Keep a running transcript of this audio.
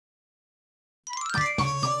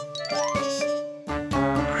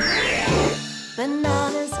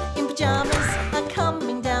Bananas in pyjamas are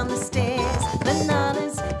coming down the stairs.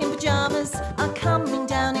 Bananas in pyjamas are coming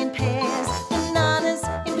down in pairs. Bananas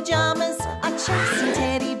in pyjamas are chasing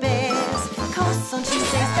teddy bears. 'Cause on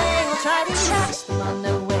Tuesdays they'll try to catch them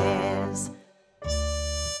unawares.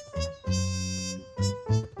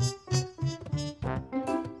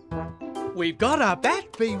 We've got our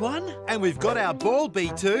bat, B1. And we've got our ball,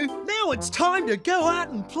 B2. Now it's time to go out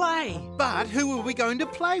and play. But who are we going to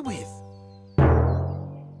play with?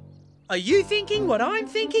 Are you thinking what I'm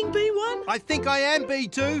thinking, B1? I think I am,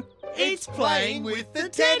 B2. It's playing with the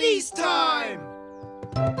teddies time.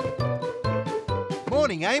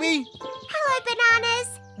 Morning, Amy. Hello,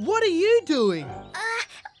 Bananas. What are you doing?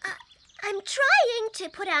 I'm trying to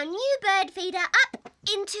put our new bird feeder up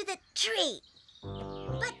into the tree.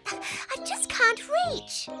 But I just can't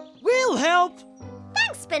reach. We'll help.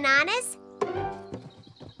 Thanks, Bananas.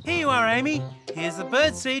 Here you are, Amy. Here's the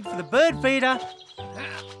bird seed for the bird feeder.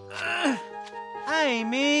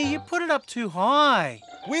 Amy, you put it up too high.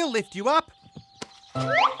 We'll lift you up.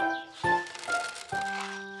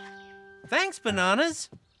 Thanks, Bananas.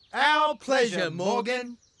 Our pleasure,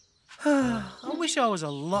 Morgan. I wish I was a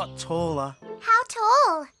lot taller. How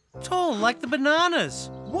tall? Tall like the bananas.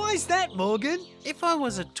 Why's that, Morgan? If I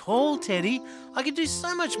was a tall teddy, I could do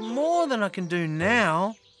so much more than I can do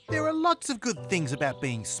now. There are lots of good things about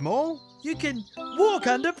being small. You can walk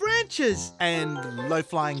under branches. And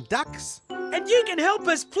low-flying ducks. And you can help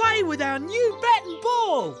us play with our new bat and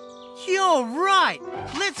ball. You're right.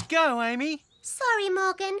 Let's go, Amy. Sorry,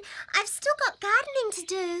 Morgan. I've still got gardening to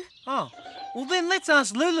do. Oh, well then let's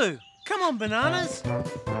ask Lulu. Come on, Bananas.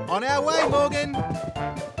 On our way, Morgan.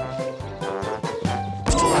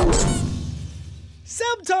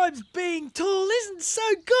 Sometimes being tall isn't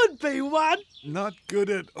so good, B1. Not good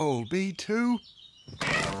at all, B2.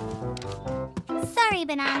 Sorry,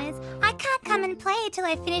 Bananas. I can't come and play till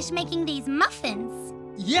I finish making these muffins.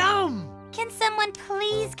 Yum! Can someone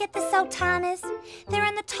please get the sultanas? They're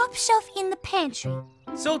on the top shelf in the pantry.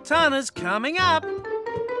 Sultana's coming up.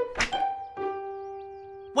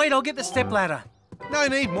 Wait, I'll get the stepladder. No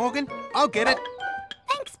need, Morgan. I'll get it.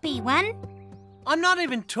 Thanks, B1. I'm not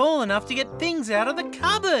even tall enough to get things out of the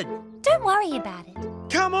cupboard. Don't worry about it.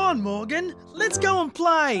 Come on, Morgan. Let's go and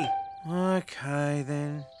play. Okay,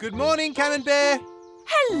 then. Good morning, Camembert.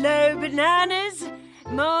 Hello, Bananas.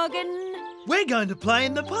 Morgan. We're going to play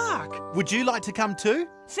in the park. Would you like to come too?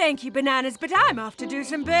 Thank you, Bananas, but I'm off to do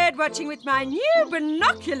some bird watching with my new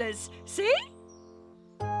binoculars. See?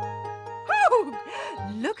 Oh,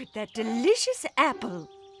 look at that delicious apple.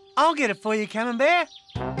 I'll get it for you, Camembert.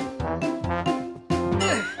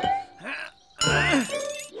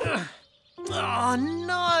 Oh,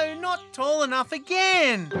 no, not tall enough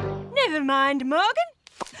again. Never mind, Morgan.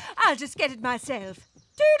 I'll just get it myself.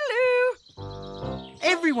 Toodaloo.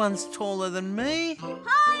 Everyone's taller than me.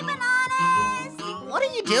 Hi, Bananas! What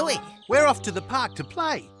are you doing? We're off to the park to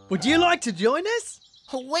play. Would you like to join us?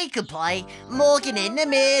 We could play Morgan in the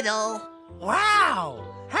middle. Wow!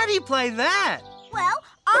 How do you play that? Well,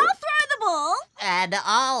 I'll throw the ball. And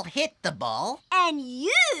I'll hit the ball. And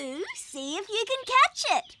you see if you can catch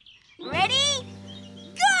it. Ready?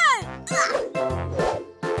 Go!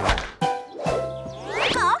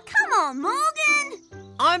 Oh, come on, Morgan.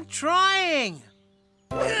 I'm trying.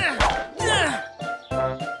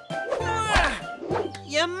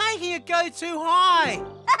 You're making it go too high.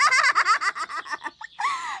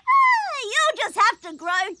 You'll just have to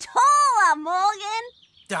grow taller, Morgan.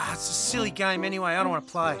 It's a silly game anyway. I don't want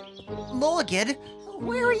to play. Morgan,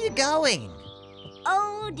 where are you going?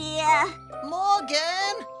 Oh, dear.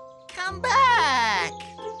 Morgan, come back.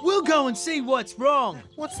 We'll go and see what's wrong.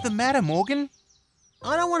 What's the matter, Morgan?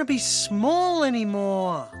 I don't want to be small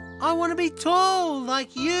anymore. I want to be tall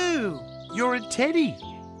like you. You're a teddy.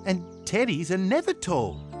 And teddies are never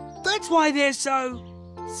tall. That's why they're so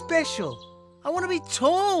special. I want to be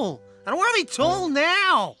tall. And I want to be tall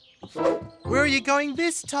now. Where are you going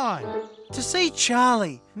this time? To see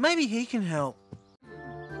Charlie. Maybe he can help.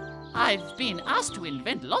 I've been asked to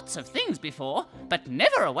invent lots of things before, but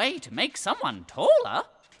never a way to make someone taller.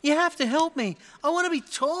 You have to help me. I want to be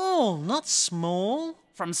tall, not small.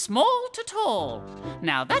 From small to tall.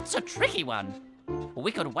 Now that's a tricky one.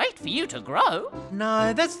 We could wait for you to grow.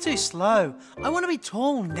 No, that's too slow. I want to be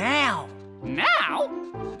tall now. Now?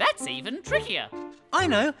 That's even trickier. I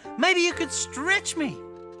know. Maybe you could stretch me.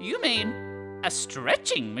 You mean a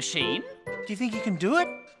stretching machine? Do you think you can do it?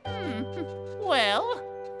 Well...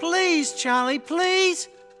 Please, Charlie, please.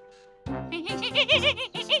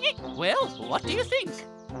 Well, what do you think?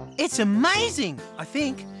 It's amazing, I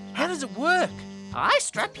think. How does it work? I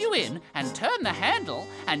strap you in and turn the handle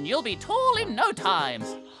and you'll be tall in no time.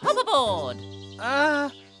 Hop aboard.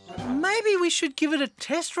 Maybe we should give it a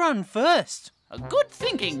test run first. Good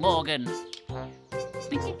thinking, Morgan.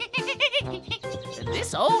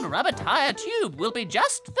 This old rubber tyre tube will be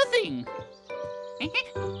just the thing.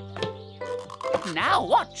 Now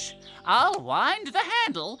watch. I'll wind the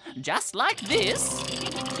handle just like this.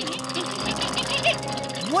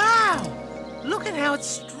 Wow! Look at how it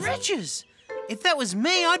stretches. If that was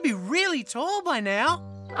me, I'd be really tall by now.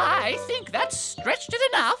 I think that's stretched it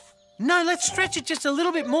enough. No, let's stretch it just a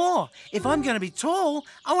little bit more. If I'm going to be tall,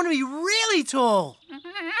 I want to be really tall.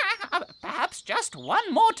 Perhaps just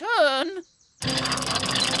one more turn.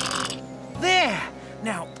 There.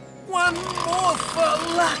 Now, one more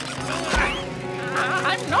for luck.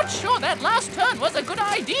 I'm not sure that last turn was a good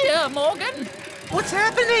idea, Morgan. What's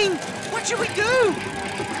happening? What should we do?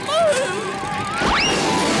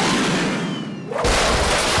 Move!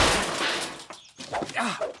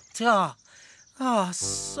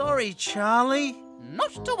 Sorry, Charlie.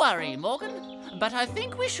 Not to worry, Morgan. But I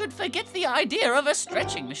think we should forget the idea of a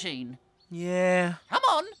stretching machine. Yeah. Come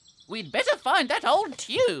on. We'd better find that old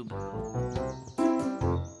tube.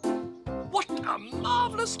 What a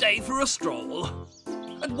marvellous day for a stroll.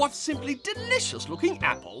 And what simply delicious-looking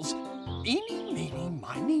apples. Eeny, meeny,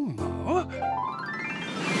 miny, mo.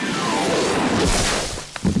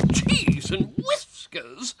 Cheese and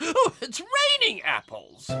whiskers. Oh, it's raining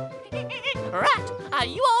apples. Rat, are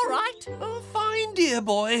you all right? Oh, fine, dear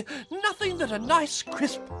boy. Nothing that a nice,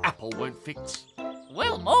 crisp apple won't fix.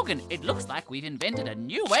 Well, Morgan, it looks like we've invented a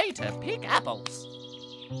new way to pick apples.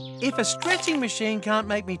 If a stretching machine can't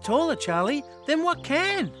make me taller, Charlie, then what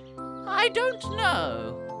can? I don't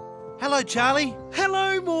know. Hello, Charlie.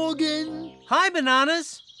 Hello, Morgan. Hi,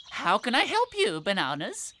 Bananas. How can I help you,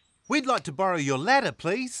 Bananas? We'd like to borrow your ladder,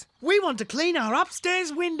 please. We want to clean our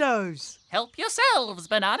upstairs windows. Help yourselves,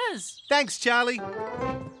 Bananas. Thanks, Charlie.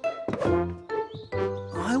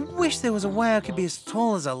 I wish there was a way I could be as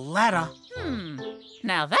tall as a ladder.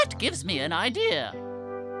 Now that gives me an idea.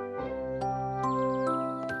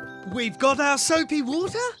 We've got our soapy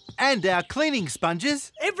water, And our cleaning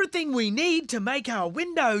sponges. everything we need to make our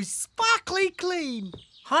windows sparkly clean.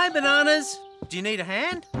 Hi, Bananas. Do you need a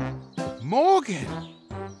hand? Morgan,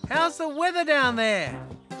 How's the weather down there?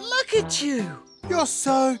 Look at you. you're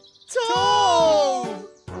so Tall.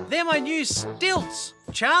 They're my new stilts.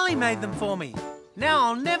 Charlie made them for me. Now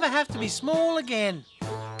I'll never have to be small again.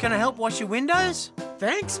 Can I help wash your windows?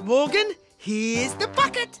 Thanks, Morgan. Here's the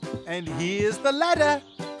bucket. And here's the ladder.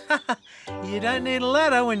 You don't need a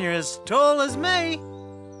ladder when you're as tall as me.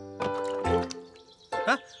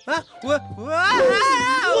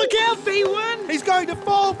 Wow! Look out, B1. He's going to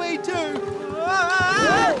fall, B2.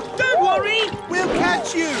 Don't worry. We'll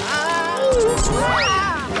catch you.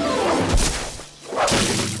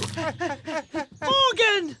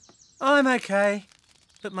 Morgan. I'm okay,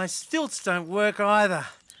 but my stilts don't work either.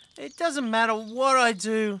 It doesn't matter what I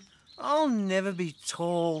do, I'll never be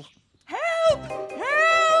tall. Help!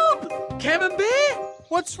 Help! Camembert.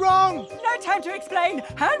 What's wrong? No time to explain.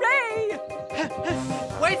 Hurry!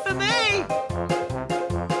 Wait for me!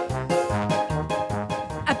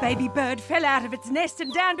 A baby bird fell out of its nest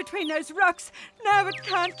and down between those rocks. Now it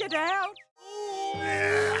can't get out.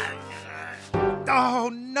 Oh,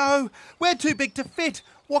 no. We're too big to fit.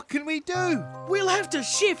 What can we do? We'll have to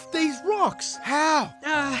shift these rocks. How?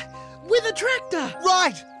 With a tractor.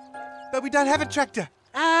 Right. But we don't have a tractor.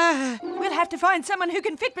 We'll have to find someone who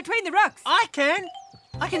can fit between the rocks. I can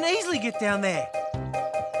easily get down there.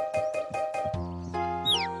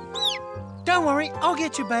 Don't worry, I'll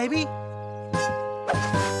get you, baby.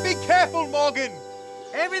 Be careful, Morgan.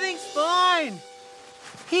 Everything's fine.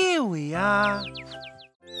 Here we are.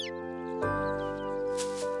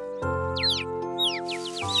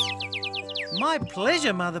 My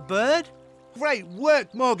pleasure, Mother Bird. Great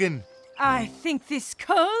work, Morgan. I think this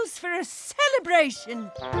calls for a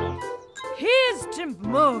celebration. Here's to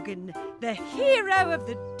Morgan, the hero of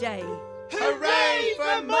the day. Hooray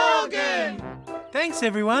for Morgan! Thanks,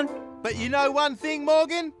 everyone. But you know one thing,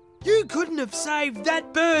 Morgan? You couldn't have saved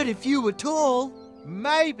that bird if you were tall.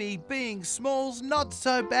 Maybe being small's not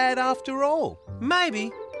so bad after all.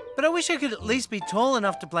 Maybe, but I wish I could at least be tall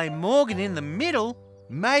enough to play Morgan in the middle.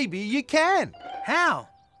 Maybe you can. How?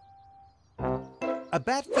 A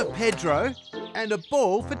bat for Pedro and a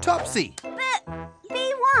ball for Topsy. But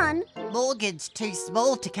B1, Morgan's too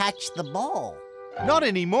small to catch the ball. Not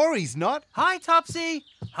anymore, he's not. Hi, Topsy.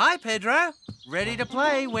 Hi, Pedro. Ready to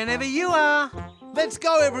play whenever you are. Let's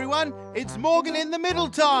go, everyone. It's Morgan in the middle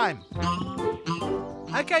time.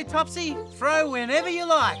 Okay, Topsy, throw whenever you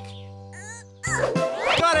like.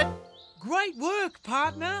 Got it. Great work,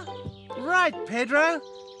 partner. Right, Pedro.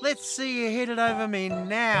 Let's see you hit it over me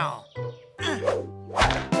now. Got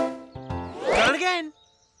it again.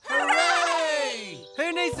 Hooray!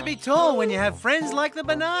 Who needs to be tall when you have friends like the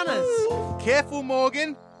bananas? Careful,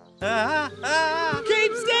 Morgan.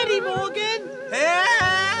 Keep steady, Morgan.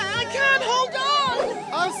 I Can't hold on.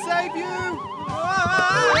 I'll save you.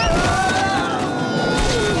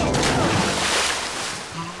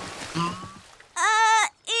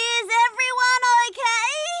 Is everyone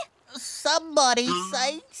okay? Somebody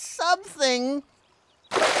say something.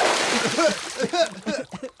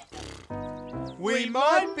 We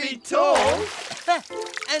might be tall,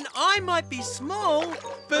 And I might be small,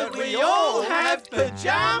 but we all have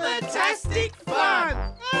pajama-tastic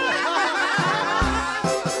fun.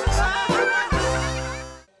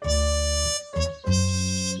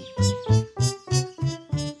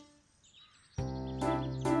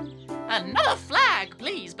 Another flag,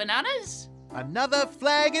 please, Bananas. Another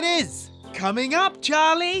flag it is. Coming up,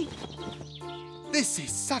 Charlie. This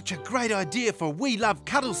is such a great idea for We Love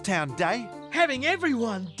Cuddlestown Day. Having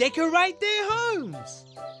everyone decorate their homes.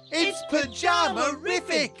 It's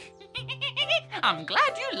pajama-rific. I'm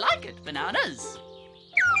glad you like it, Bananas.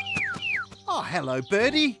 Oh, hello,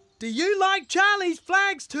 Birdie. Do you like Charlie's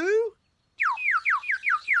flags too?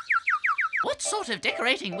 What sort of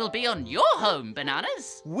decorating will be on your home,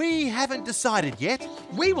 Bananas? We haven't decided yet.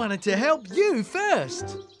 We wanted to help you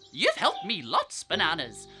first. You've helped me lots,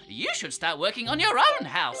 Bananas. You should start working on your own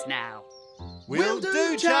house now. Will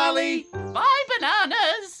do, Charlie. Bye,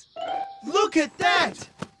 Bananas. Look at that.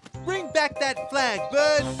 Bring back that flag,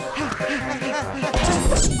 Bird.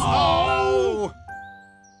 Oh!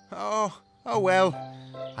 Oh well.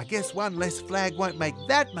 I guess one less flag won't make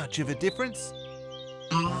that much of a difference.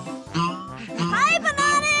 Hi,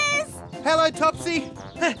 Bananas! Hello, Topsy.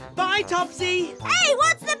 Bye, Topsy. Hey,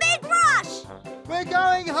 what's the big rush? We're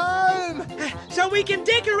going home. So we can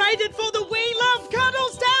decorate it for the We Love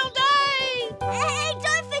Cuddlestown Day. Hey,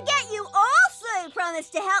 don't forget you also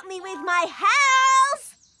promised to help me with my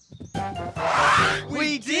house.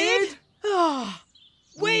 We did? Oh,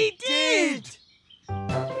 we did.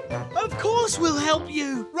 Of course we'll help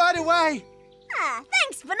you. Right away.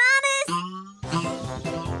 Thanks, Bananas.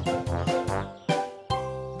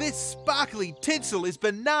 This sparkly tinsel is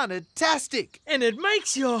banana-tastic. And it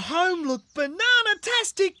makes your home look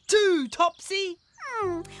banana-tastic too, Topsy.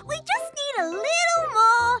 We just need a little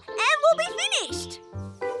more and we'll be finished.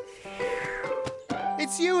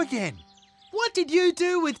 It's you again. What did you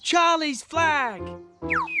do with Charlie's flag?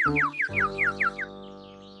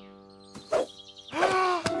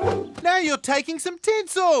 Now you're taking some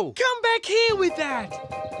tinsel. Come back here with that.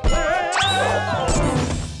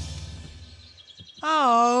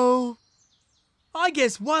 Oh. I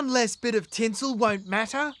guess one less bit of tinsel won't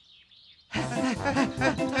matter.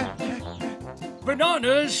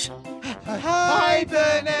 Bananas! Hi,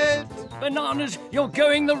 Bernard. Bananas, you're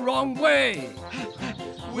going the wrong way.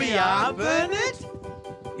 We are, Bernard.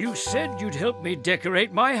 You said you'd help me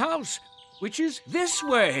decorate my house, which is this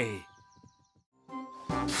way.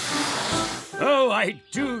 Oh, I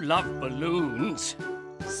do love balloons.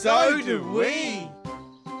 So do we.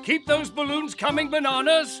 Keep those balloons coming,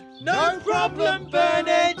 Bananas. No problem,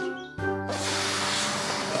 Bernard.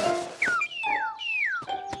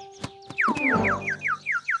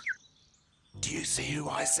 Do you see who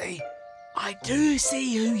I see? I do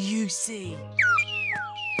see who you see.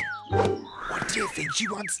 What do you think she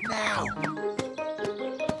wants now?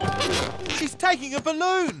 She's taking a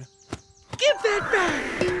balloon. Give that back.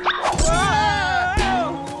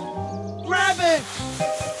 Whoa! Grab it.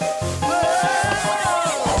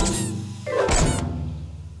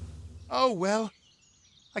 Oh, well,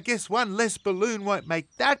 I guess one less balloon won't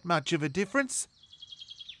make that much of a difference.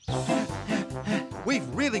 We've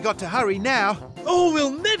really got to hurry now. Or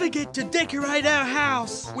we'll never get to decorate our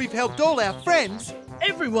house. We've helped all our friends.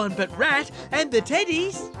 Everyone but Rat and the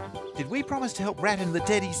Teddies. Did we promise to help Rat and the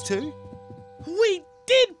Teddies too? We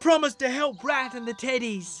did promise to help Rat and the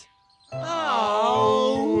Teddies.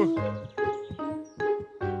 Oh.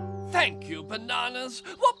 Thank you, Bananas.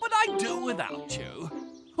 What would I do without you?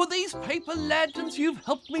 Well, these paper lanterns you've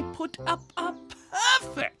helped me put up are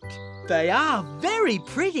perfect. They are very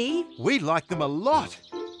pretty. We like them a lot.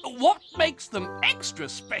 What makes them extra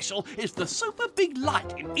special is the super big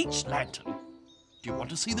light in each lantern. Do you want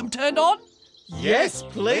to see them turned on? Yes,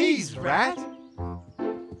 please, Rat.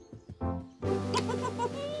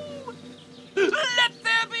 Let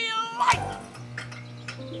there be light!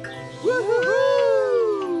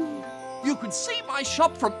 Woo-hoo-hoo! You can see my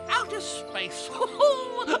shop from outer space.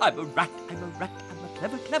 I'm a rat, I'm a rat, I'm a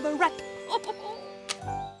clever, clever rat.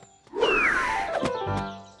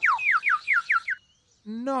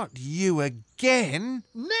 Not you again.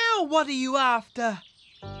 Now what are you after?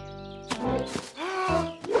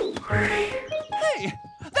 Hey,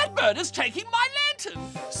 that bird is taking my lantern.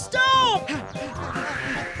 Stop!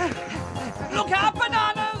 Look out,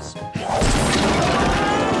 bananas!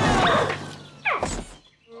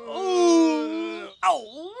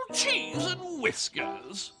 Oh, cheese and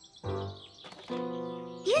whiskers.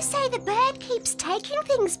 You say the bird keeps taking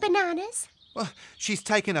things, Bananas? Well, she's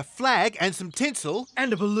taken a flag and some tinsel.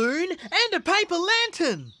 And a balloon and a paper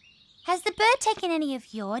lantern. Has the bird taken any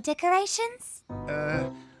of your decorations?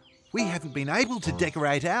 We haven't been able to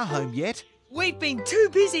decorate our home yet. We've been too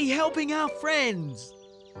busy helping our friends.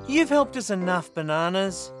 You've helped us enough,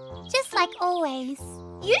 Bananas. Just like always.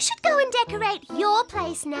 You should go and decorate your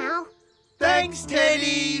place now. Thanks,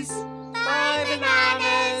 Teddies. Bye,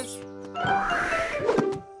 Bananas.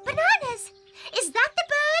 Bananas, is that the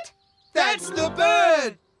bird? That's the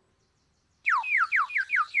bird.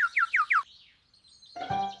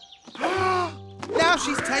 Now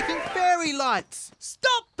she's taking fairy lights.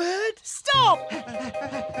 Stop, bird, stop!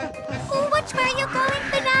 Oh, watch where you're going,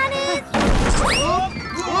 Bananas.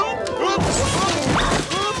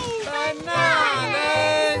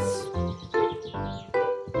 Bananas!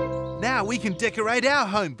 Now we can decorate our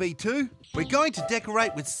home, B2. We're going to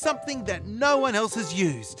decorate with something that no one else has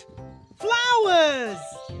used. Flowers!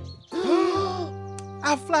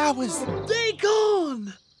 Our flowers. They're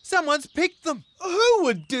gone. Someone's picked them. Who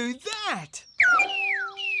would do that?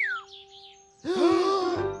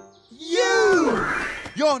 You!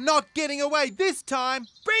 You're not getting away this time.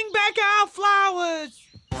 Bring back our flowers!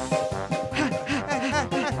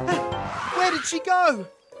 Where did she go?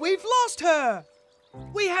 We've lost her.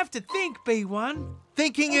 We have to think, B1.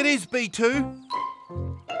 Thinking it is, B2.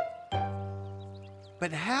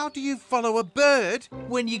 But how do you follow a bird?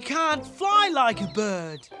 When you can't fly like a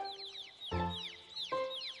bird.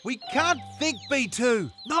 We can't think,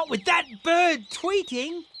 B2. Not with that bird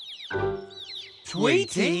tweeting.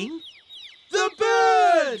 Tweeting? The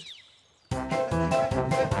bird!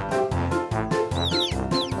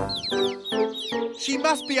 She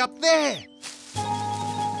must be up there.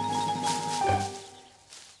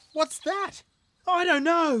 What's that? I don't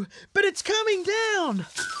know, but it's coming down.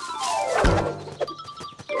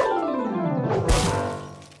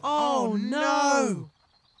 Oh no!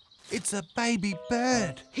 It's a baby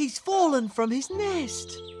bird. He's fallen from his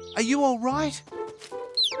nest. Are you all right?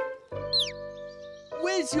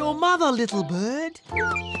 Where's your mother, little bird?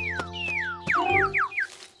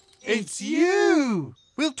 It's you!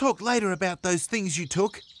 We'll talk later about those things you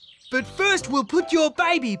took. But first we'll put your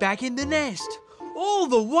baby back in the nest. All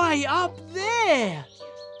the way up there.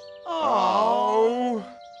 Oh.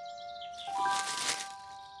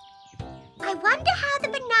 I wonder how the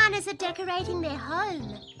bananas are decorating their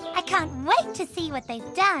home. I can't wait to see what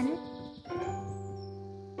they've done.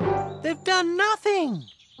 They've done nothing.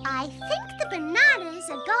 I think the bananas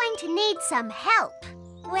are going to need some help.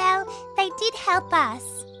 Well, they did help us.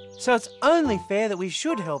 So it's only fair that we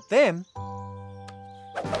should help them.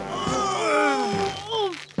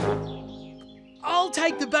 I'll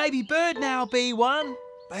take the baby bird now, B1.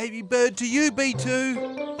 Baby bird to you,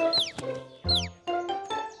 B2.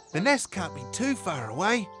 The nest can't be too far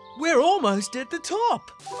away. We're almost at the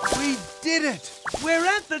top. We did it. We're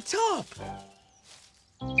at the top.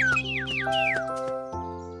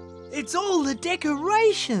 It's all the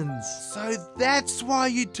decorations. So that's why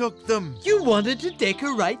you took them. You wanted to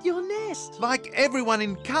decorate your nest. Like everyone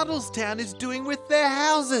in Cuddlestown is doing with their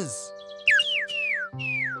houses.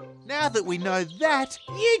 Now that we know that,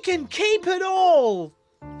 you can keep it all.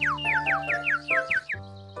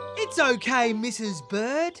 It's okay, Mrs.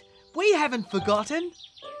 Bird. We haven't forgotten.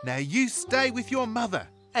 now you stay with your mother.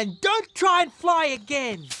 And don't try and fly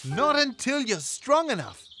again. Not until you're strong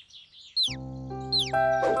enough.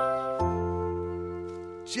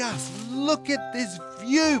 Just look at this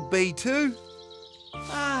view, B2.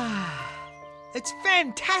 Ah, it's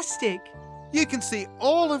fantastic. You can see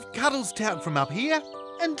all of Cuddlestown from up here.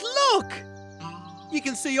 And look! You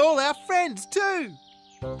can see all our friends too.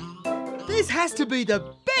 This has to be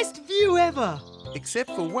the best view ever. Except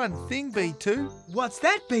for one thing, B2. What's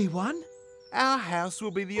that, B1? Our house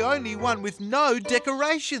will be the only one with no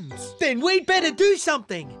decorations. Then we'd better do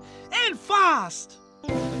something. And fast.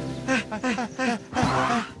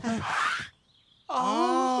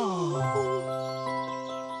 Oh.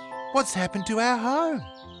 What's happened to our home?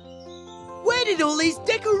 Where did all these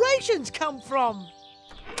decorations come from?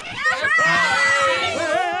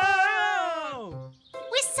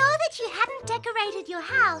 We saw that you hadn't decorated your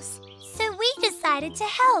house, so So we decided to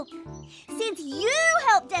help. Since you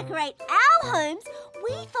helped decorate our homes,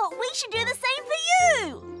 we thought we should do the same for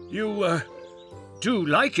you. You, do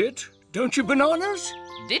like it, don't you, Bananas?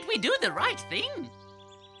 Did we do the right thing?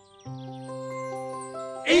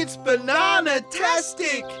 It's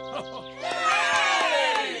banana-tastic!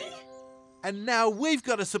 And now we've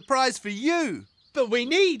got a surprise for you. But we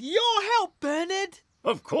need your help, Bernard.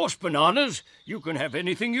 Of course, Bananas. You can have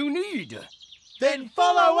anything you need. Then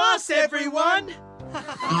follow us, everyone.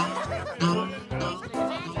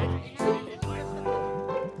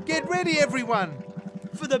 Get ready, everyone.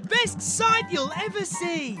 For the best sight you'll ever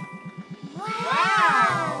see.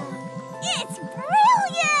 Wow! It's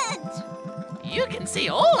brilliant! You can see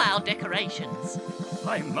all our decorations.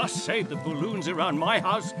 I must say the balloons around my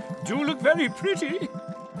house do look very pretty.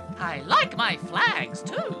 I like my flags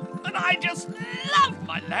too. And I just love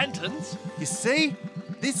my lanterns. You see?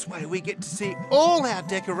 This way we get to see all our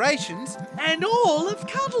decorations. And all of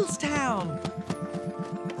Cuddlestown.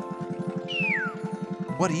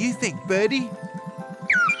 What do you think, Birdie?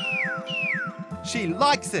 She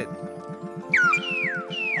likes it.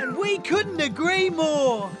 And we couldn't agree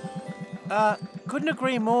more. Couldn't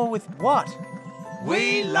agree more with what?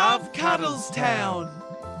 We love Cuddlestown.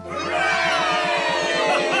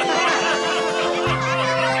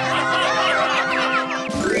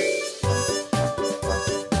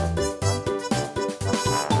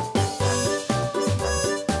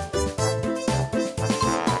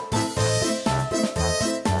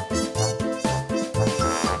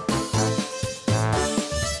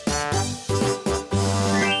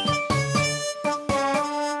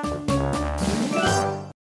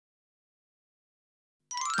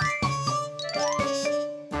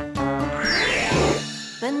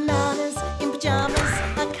 Bananas in pyjamas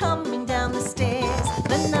are coming down the stairs.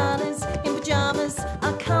 Bananas in pyjamas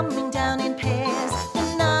are coming down in pairs.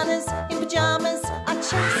 Bananas in pyjamas are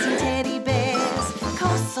chasing teddy bears.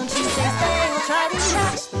 'Cause on Tuesdays they'll try to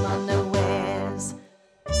catch them unawares.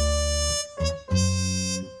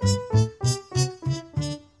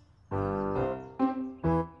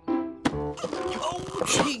 Oh,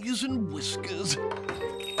 cheese and whiskers.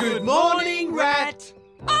 Good morning, Rat.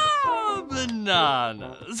 Ah,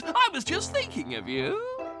 Bananas. I was just thinking of you.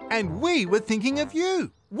 And we were thinking of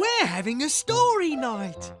you. We're having a story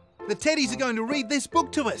night. The Teddies are going to read this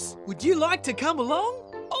book to us. Would you like to come along?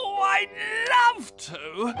 Oh, I'd love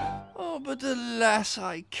to. Oh, but alas,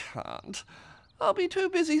 I can't. I'll be too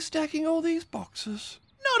busy stacking all these boxes.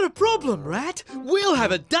 Not a problem, Rat. We'll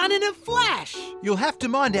have it done in a flash. You'll have to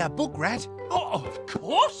mind our book, Rat. Oh, of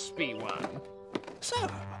course be one. So,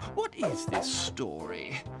 what is this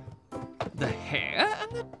story? The hare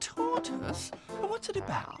and the tortoise? What's it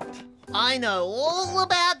about? I know all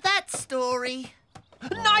about that story.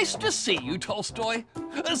 Nice to see you, Tolstoy.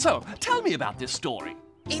 So, tell me about this story.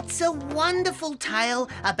 It's a wonderful tale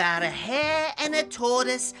about a hare and a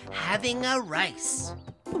tortoise having a race.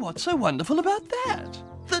 What's so wonderful about that?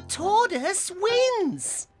 The tortoise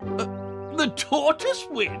wins. The tortoise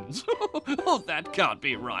wins? Oh, that can't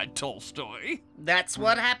be right, Tolstoy. That's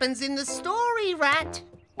what happens in the story, Rat.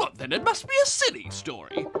 Well, then it must be a silly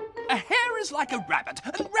story. A hare is like a rabbit,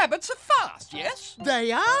 and rabbits are fast, yes? They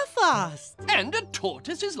are fast. And a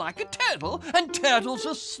tortoise is like a turtle, and turtles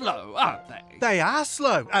are slow, aren't they? They are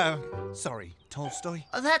slow. Sorry, Tolstoy.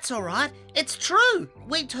 That's all right. It's true.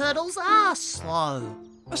 We turtles are slow.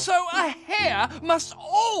 So a hare must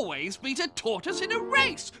always beat a tortoise in a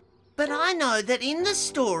race. But I know that in the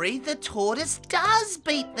story, the tortoise does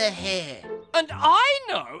beat the hare. And I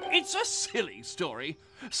know it's a silly story.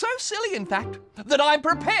 So silly, in fact, that I'm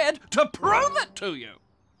prepared to prove it to you.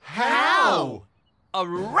 How? A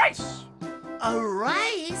race. A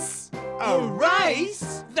race? A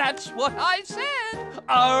race? That's what I said.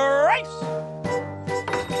 A race.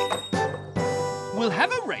 We'll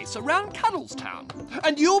have a race around Cuddlestown,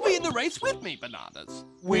 and you'll be in the race with me, Bananas.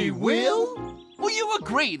 We will? Well, you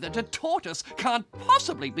agree that a tortoise can't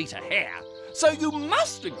possibly beat a hare, so you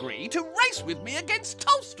must agree to race with me against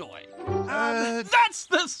Tolstoy. That's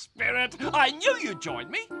the spirit. I knew you'd join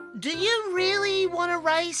me. Do you really want to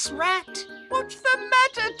race, Rat? What's the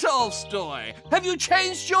matter, Tolstoy? Have you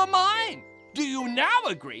changed your mind? Do you now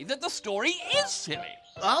agree that the story is silly?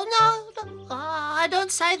 Oh, no, I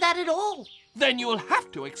don't say that at all. Then you'll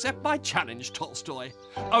have to accept my challenge, Tolstoy.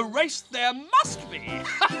 A race there must be.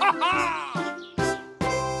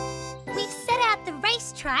 We've set out the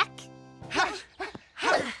racetrack.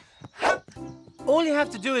 All you have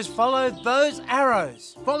to do is follow those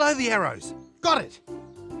arrows. Follow the arrows. Got it.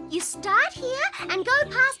 You start here and go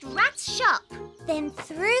past Rat's shop. Then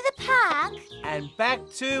through the park. And back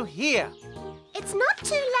to here. It's not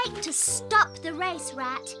too late to stop the race,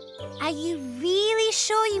 Rat. Are you really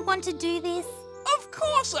sure you want to do this? Of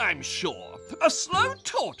course I'm sure. A slow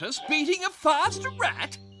tortoise beating a fast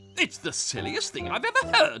rat? It's the silliest thing I've ever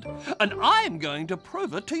heard, and I'm going to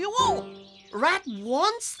prove it to you all. Rat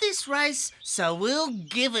wants this race, so we'll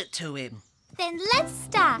give it to him. Then let's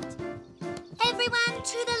start. Everyone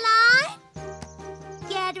to the line.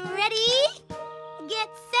 Get ready. Get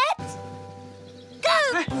set. Go!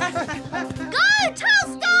 Go,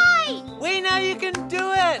 Tolstoy! We know you can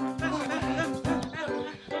do it!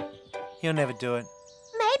 You'll never do it.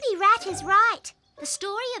 Maybe Rat is right. The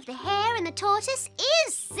story of the hare and the tortoise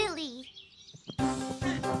is silly.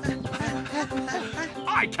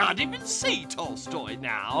 I can't even see Tolstoy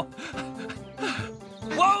now.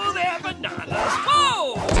 Whoa there, Bananas!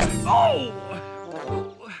 Whoa! Oh!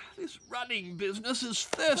 This running business is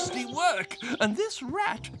thirsty work, and this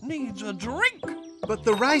rat needs a drink. But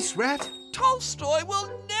the race, Rat. Tolstoy will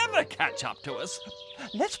never catch up to us.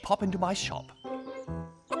 Let's pop into my shop. Oh,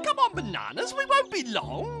 come on, Bananas, we won't be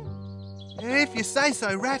long. If you say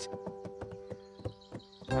so, Rat.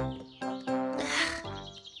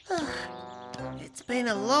 It's been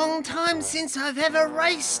a long time since I've ever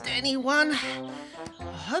raced anyone. I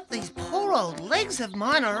hope these poor old legs of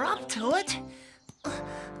mine are up to it.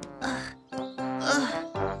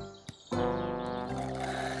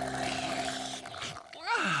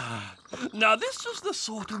 Now, this is the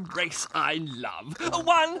sort of race I love.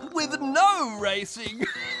 One with no racing.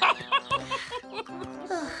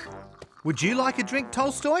 Would you like a drink,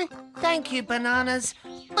 Tolstoy? Thank you, Bananas,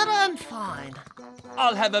 but I'm fine.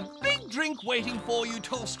 I'll have a big drink waiting for you,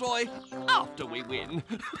 Tolstoy, after we win.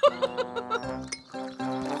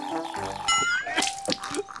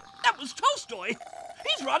 That was Tolstoy.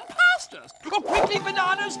 He's run past us. Oh, quickly,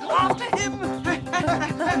 Bananas, after him.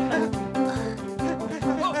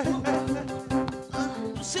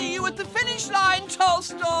 See you at the finish line,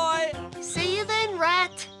 Tolstoy. See you then,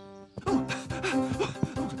 Rat.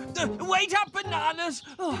 Wait up, Bananas.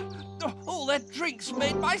 All that drink's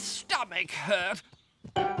made my stomach hurt.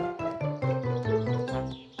 Guess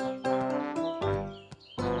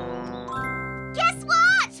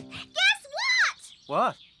what? Guess what?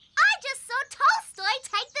 What? I just saw Tolstoy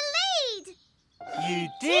take the lead. You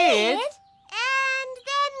did? And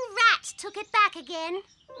then Rat took it back again.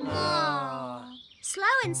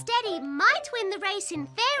 Slow and Steady might win the race in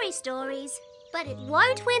fairy stories, but it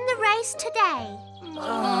won't win the race today.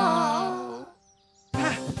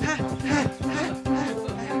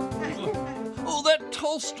 Oh, that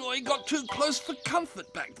Tolstoy got too close for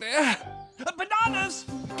comfort back there. Bananas,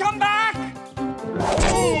 come back!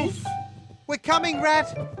 Oof! We're coming,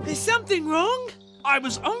 Rat. There's something wrong? I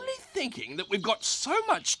was only thinking that we've got so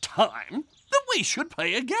much time that we should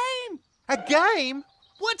play a game. A game?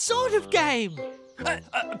 What sort of game?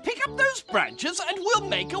 Pick up those branches and we'll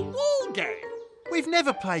make a wall game. We've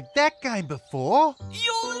never played that game before.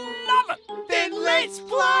 You'll love it. Then let's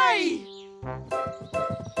play!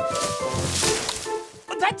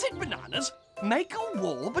 That's it, Bananas. Make a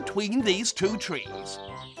wall between these two trees.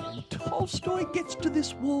 When Tolstoy gets to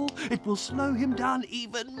this wall, it will slow him down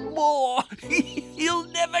even more. He'll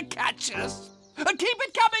never catch us. Keep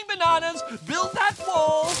it coming, Bananas. Build that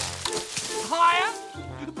wall. Higher.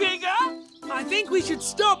 Bigger. I think we should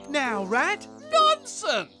stop now, Rat.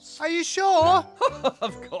 Nonsense. Are you sure?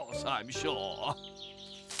 Of course I'm sure.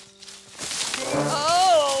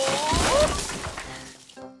 Oh!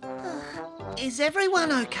 Is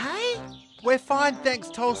everyone okay? We're fine, thanks,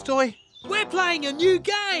 Tolstoy. We're playing a new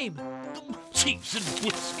game. Cheeks and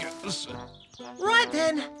whiskers. Right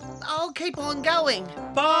then, I'll keep on going.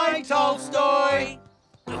 Bye, Tolstoy.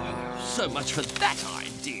 So much for that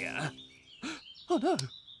idea. Oh, no.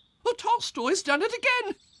 Oh, Tolstoy's done it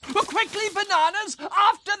again. Oh, quickly, Bananas,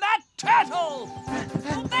 after that turtle.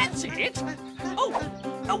 Oh, that's it.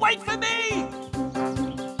 Oh, wait for me.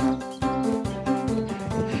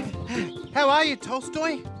 How are you,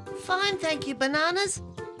 Tolstoy? Fine, thank you, Bananas.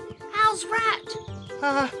 How's Rat?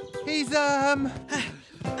 He's, A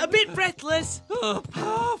bit breathless.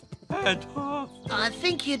 Puff and puff. I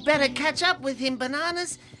think you'd better catch up with him,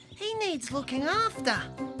 Bananas. He needs looking after.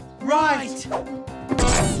 right.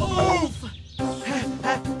 Oof!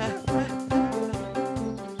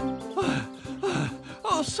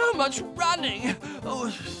 Oh, so much running. Oh,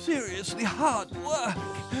 seriously hard work.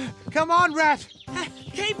 Come on, Rat.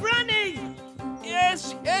 Keep running!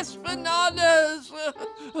 Yes, yes, Bananas.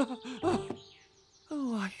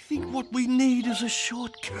 Oh, I think what we need is a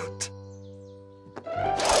shortcut.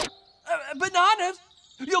 Bananas,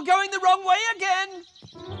 you're going the wrong way again.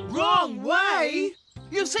 Wrong way?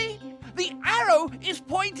 You see? The arrow is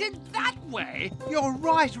pointed that way. You're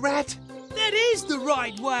right, Rat. That is the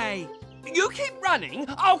right way. You keep running,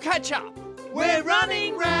 I'll catch up. We're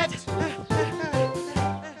running, Rat.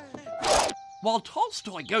 While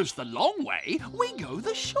Tolstoy goes the long way, we go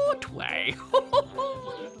the short way.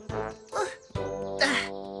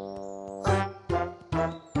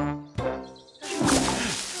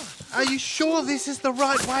 Are you sure this is the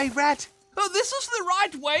right way, Rat? Oh, this is the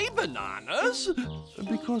right way, Bananas.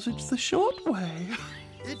 Because it's the short way.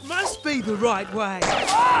 It must be the right way.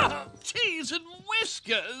 Ah! Cheese and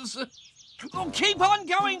whiskers. Oh, keep on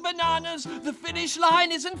going, Bananas. The finish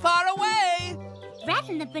line isn't far away. Rat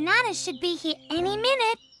and the bananas should be here any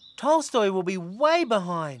minute. Tolstoy will be way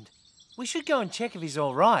behind. We should go and check if he's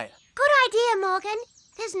all right. Good idea, Morgan.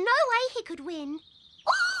 There's no way he could win.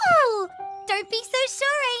 Oh! Don't be so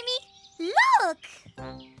sure, Amy. Look!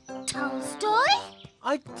 Tolstoy?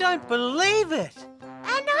 I don't believe it. And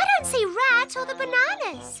I don't see Rat or the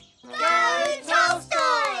bananas. Go,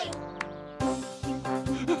 Tolstoy!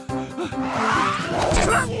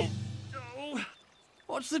 Oh,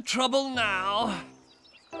 what's the trouble now?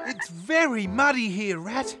 It's very muddy here,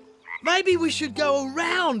 Rat. Maybe we should go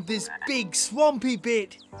around this big swampy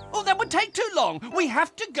bit. Oh, that would take too long. We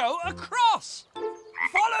have to go across.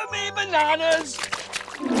 Follow me, Bananas.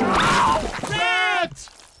 Rat!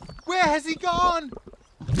 Where has he gone?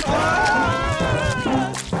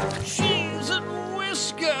 Cheese and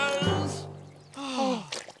whiskers. Oh,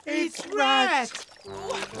 it's Rat.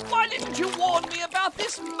 Why didn't you warn me about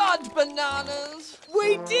this mud, Bananas?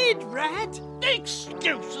 We did, Rat.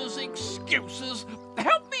 Excuses, excuses.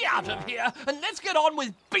 Help me out of here and let's get on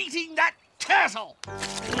with beating that turtle.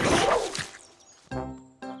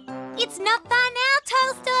 It's not far now,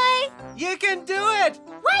 Tolstoy. You can do it.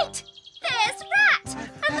 Wait! There's Rat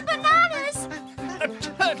and the bananas. A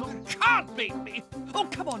turtle can't beat me. Oh,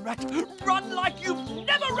 come on, Rat. Run like you've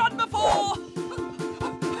never run before.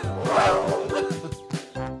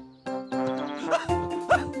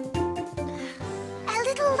 A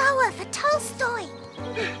little lower for Tolstoy.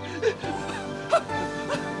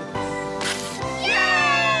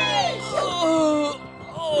 Yay!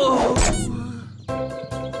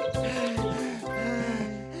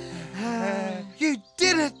 You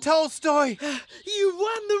did it, Tolstoy. You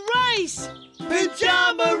won the race.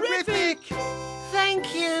 Pyjama-rific.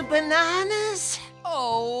 Thank you, bananas.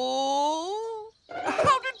 Oh.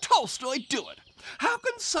 How did Tolstoy do it? How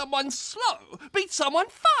can someone slow beat someone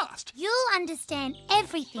fast? You'll understand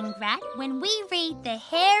everything, Rat, when we read The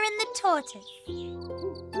Hare and the Tortoise.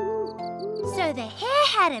 So the hare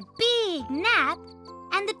had a big nap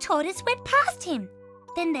and the tortoise went past him.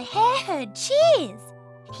 Then the hare heard cheers.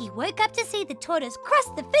 He woke up to see the tortoise cross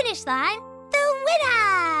the finish line, the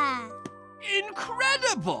winner!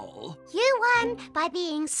 Incredible! You won by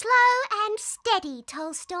being slow and steady,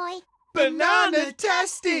 Tolstoy.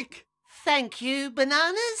 Banana-tastic. Thank you,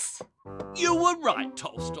 bananas. You were right,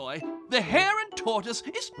 Tolstoy. The Hare and Tortoise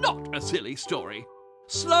is not a silly story.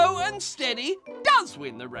 Slow and steady does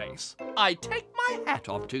win the race. I take my hat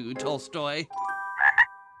off to you, Tolstoy.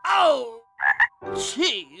 Oh!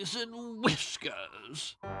 Cheese and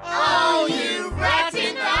whiskers. Oh, you rat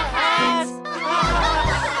in the hat!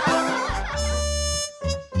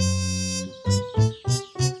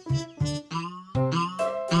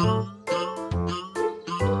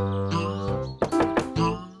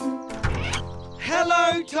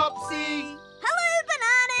 Hello, Topsy. Hello,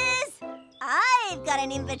 bananas! I've got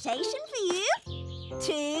an invitation for you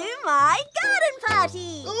to my garden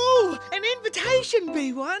party. Ooh, an invitation,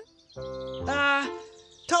 B1.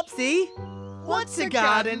 Topsy, what's a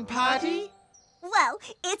garden party? Well,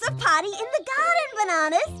 it's a party in the garden,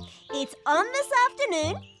 bananas. It's on this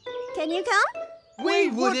afternoon. Can you come? We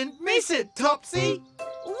wouldn't miss it, Topsy.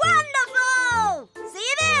 Wonderful! See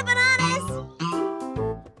you there, bananas.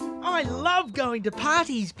 I love going to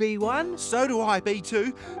parties, B1. So do I,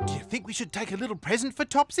 B2. Do you think we should take a little present for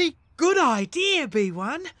Topsy? Good idea,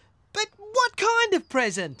 B1. But what kind of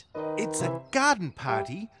present? It's a garden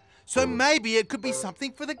party, so maybe it could be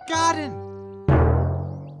something for the garden.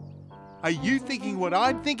 Are you thinking what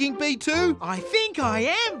I'm thinking, B2? I think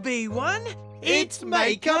I am, B1. It's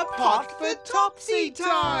make a pot for Topsy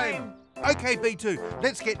time! OK, B2,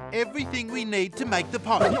 let's get everything we need to make the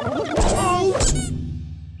pot. Oh!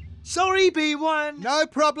 Sorry, B1. No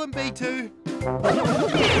problem, B2.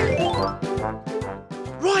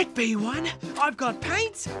 Right, B1. I've got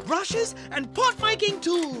paints, brushes and pot-making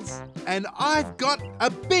tools. And I've got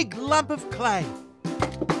a big lump of clay.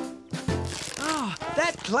 Ah,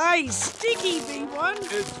 that clay's sticky, B1.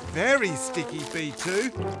 It's very sticky,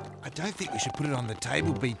 B2. I don't think we should put it on the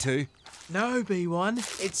table, B2. No, B1.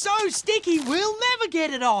 It's so sticky we'll never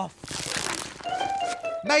get it off.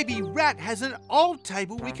 Maybe Rat has an old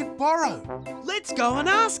table we could borrow. Let's go and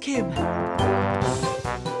ask him.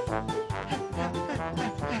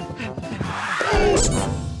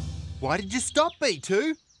 Why did you stop,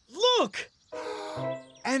 B2? Look!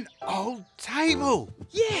 An old table.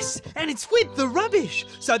 Yes, and it's with the rubbish,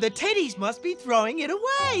 so the teddies must be throwing it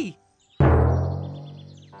away.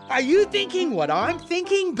 Are you thinking what I'm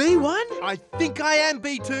thinking, B1? I think I am,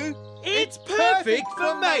 B2. It's perfect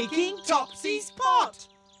for making Topsy's pot.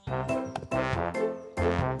 Watch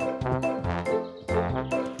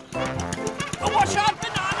out,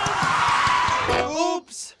 bananas!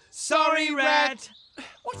 Oops, sorry, Rat.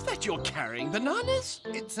 What's that you're carrying, bananas?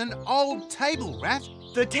 It's an old table, Rat.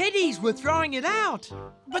 The teddies were throwing it out.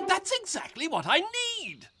 But that's exactly what I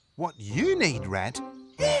need. What you need, Rat?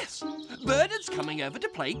 Yes, Bernard's coming over to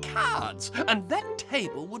play cards, and that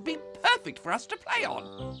table would be perfect for us to play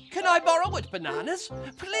on. Can I borrow it, bananas?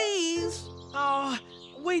 Please? Oh,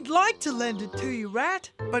 we'd like to lend it to you,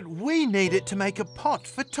 Rat. But we need it to make a pot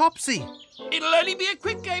for Topsy. It'll only be a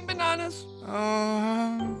quick game, bananas.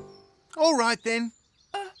 All right then.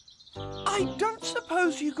 I don't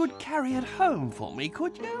suppose you could carry it home for me,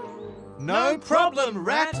 could you? No problem,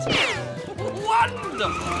 Rat.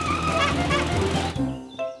 Wonderful!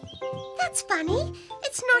 That's funny.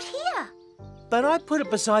 It's not here. But I put it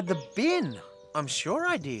beside the bin. I'm sure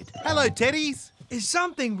I did. Hello, teddies. Is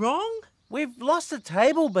something wrong? We've lost a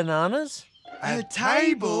table, bananas. A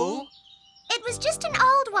table? It was just an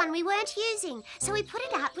old one we weren't using, so we put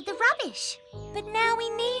it out with the rubbish. But now we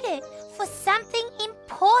need it for something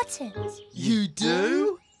important. You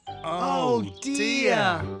do? Oh,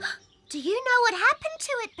 dear. Do you know what happened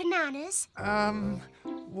to it, bananas?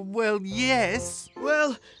 Well, yes.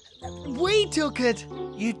 Well, we took it.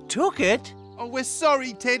 You took it? Oh, we're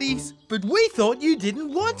sorry, teddies. But we thought you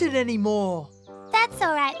didn't want it anymore. That's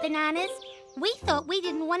all right, bananas. We thought we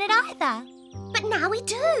didn't want it either. But now we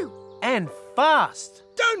do. And fast.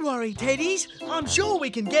 Don't worry, teddies. I'm sure we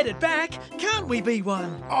can get it back. Can't we,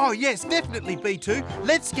 B1? Oh, yes, definitely, B2.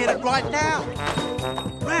 Let's get it right now.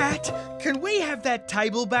 Rat, can we have that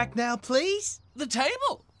table back now, please? The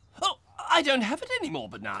table? Oh, I don't have it anymore,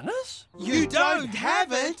 bananas. You don't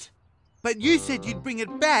have it? But you said you'd bring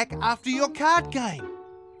it back after your card game.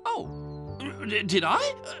 Oh, did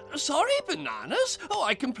I? Sorry, bananas. Oh,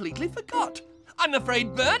 I completely forgot. I'm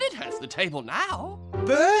afraid Bernard has the table now.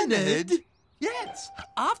 Bernard? Yes.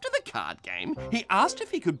 After the card game, he asked if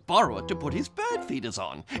he could borrow it to put his bird feeders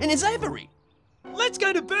on in his aviary. Let's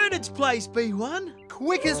go to Bernard's place, B1.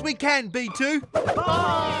 Quick as we can, B2.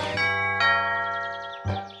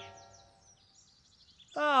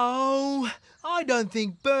 Oh, I don't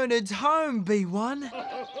think Bernard's home, B1.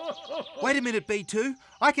 Wait a minute, B2.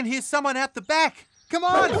 I can hear someone out the back. Come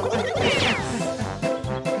on.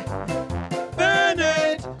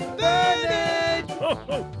 Bernard! Bernard!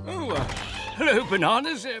 Hello,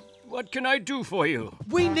 bananas. What can I do for you?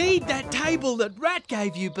 We need that table that Rat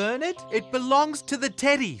gave you, Bernard. It belongs to the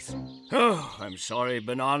teddies. Oh, I'm sorry,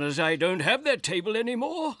 bananas. I don't have that table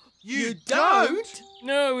anymore. You don't?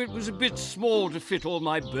 No, it was a bit small to fit all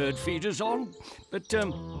my bird feeders on. But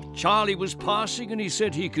Charlie was passing and he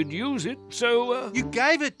said he could use it, so... You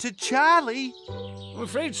gave it to Charlie? I'm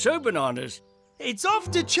afraid so, bananas. It's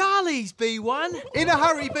off to Charlie's, B1. In a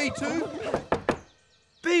hurry, B2.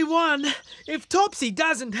 B1, if Topsy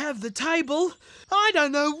doesn't have the table, I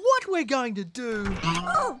don't know what we're going to do.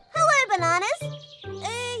 Oh, hello, bananas.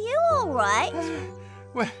 You all right?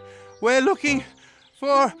 We're looking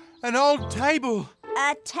for an old table.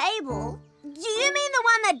 A table? Do you mean the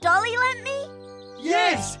one that Dolly lent me?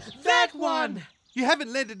 Yes, that one. You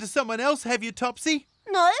haven't lent it to someone else, have you, Topsy?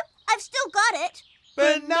 No, I've still got it.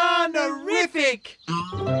 Banana-rific!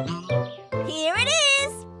 Here it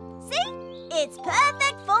is. See? It's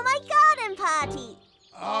perfect for my garden party.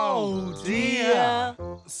 Oh, dear.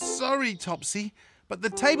 Sorry, Topsy, but the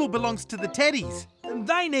table belongs to the teddies. And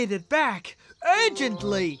they need it back,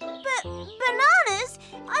 urgently. But, bananas,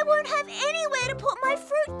 I won't have anywhere to put my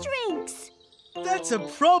fruit drinks. That's a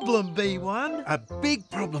problem, B1. A big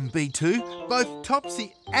problem, B2. Both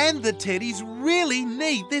Topsy and the teddies really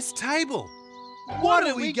need this table. What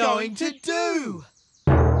are we going to do?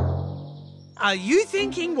 Are you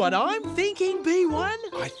thinking what I'm thinking, B1?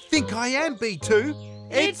 I think I am, B2.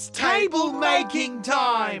 It's table making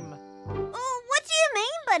time. What do you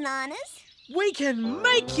mean, bananas? We can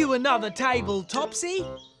make you another table, Topsy.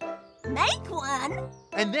 Make one?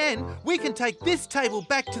 And then we can take this table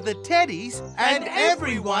back to the teddies and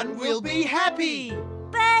everyone will be happy.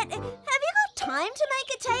 But have you got time to make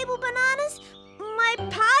a table, Bananas. My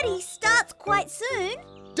party starts quite soon.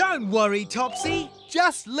 Don't worry, Topsy.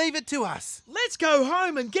 Just leave it to us. Let's go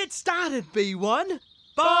home and get started, B1.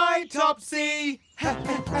 Bye, Topsy.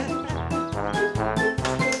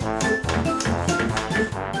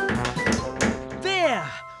 There.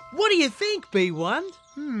 What do you think,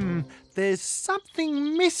 B1? There's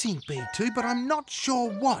something missing, B2, but I'm not sure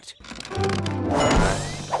what.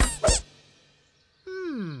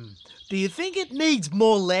 Do you think it needs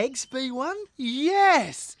more legs, B1?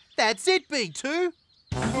 Yes, that's it, B2.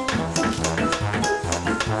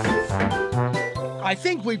 I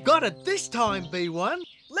think we've got it this time, B1.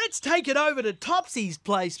 Let's take it over to Topsy's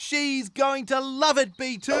place. She's going to love it,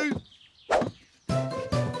 B2.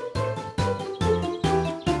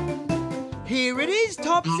 Here it is,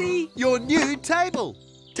 Topsy. Your new table.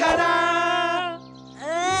 Ta-da!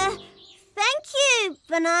 Thank you,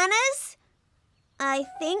 Bananas. I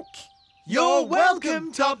think... You're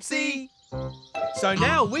welcome, Topsy. So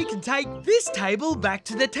now we can take this table back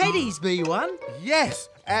to the Teddies, B1. Yes,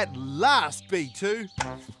 at last, B2.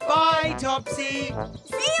 Bye, Topsy. See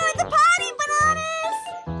you at the party, Bananas!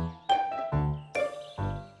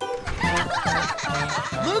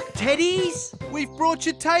 Look, Teddies. We've brought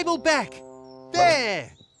your table back.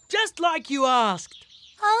 There. Just like you asked.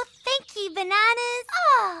 Oh, thank you, Bananas.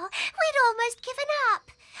 Oh, we'd almost given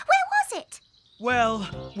up. Where was it? Well,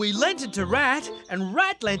 we lent it to Rat, and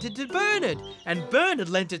Rat lent it to Bernard, and Bernard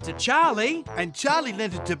lent it to Charlie. And Charlie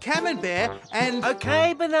lent it to Camembert, and...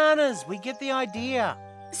 Okay, Bananas, we get the idea.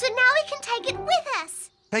 So now we can take it with us.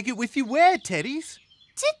 Take it with you where, Teddies?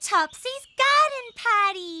 To Topsy's garden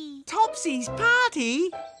party. Topsy's party?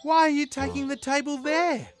 Why are you taking the table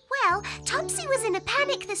there? Well, Topsy was in a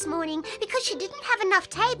panic this morning because she didn't have enough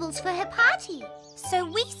tables for her party. So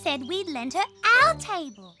we said we'd lend her our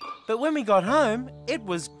table. But when we got home, it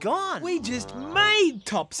was gone. We just made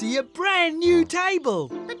Topsy a brand new table.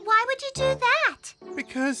 But why would you do that?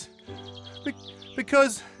 Because...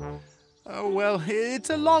 Oh, well, it's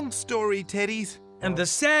a long story, Teddies. And the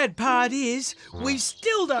sad part is, we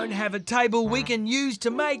still don't have a table we can use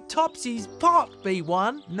to make Topsy's pot,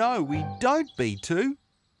 B1. No, we don't, B2.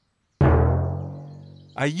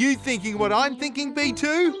 Are you thinking what I'm thinking,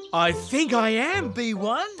 B2? I think I am,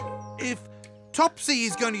 B1. If Topsy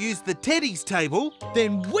is going to use the Teddy's table,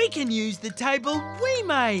 then we can use the table we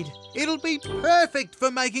made. It'll be perfect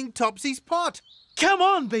for making Topsy's pot. Come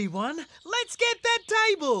on, B1. Let's get that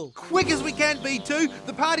table. Quick as we can, B2.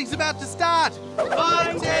 The party's about to start.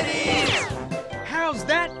 Bye, Teddies. How's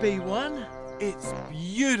that, B1? It's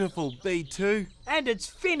beautiful, B2. And it's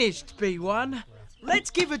finished, B1. Let's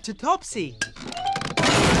give it to Topsy.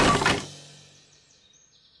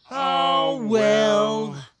 Oh,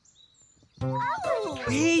 well. Oh.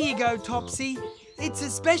 Here you go, Topsy. It's a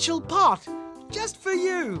special pot, just for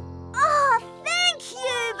you. Oh, thank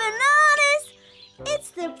you, Bananas. It's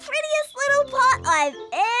the prettiest little pot I've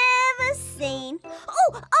ever seen.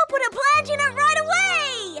 Oh, I'll put a plant in it right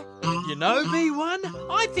away. You know, B1,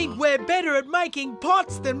 I think we're better at making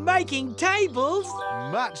pots than making tables.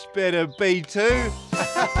 Much better, B2.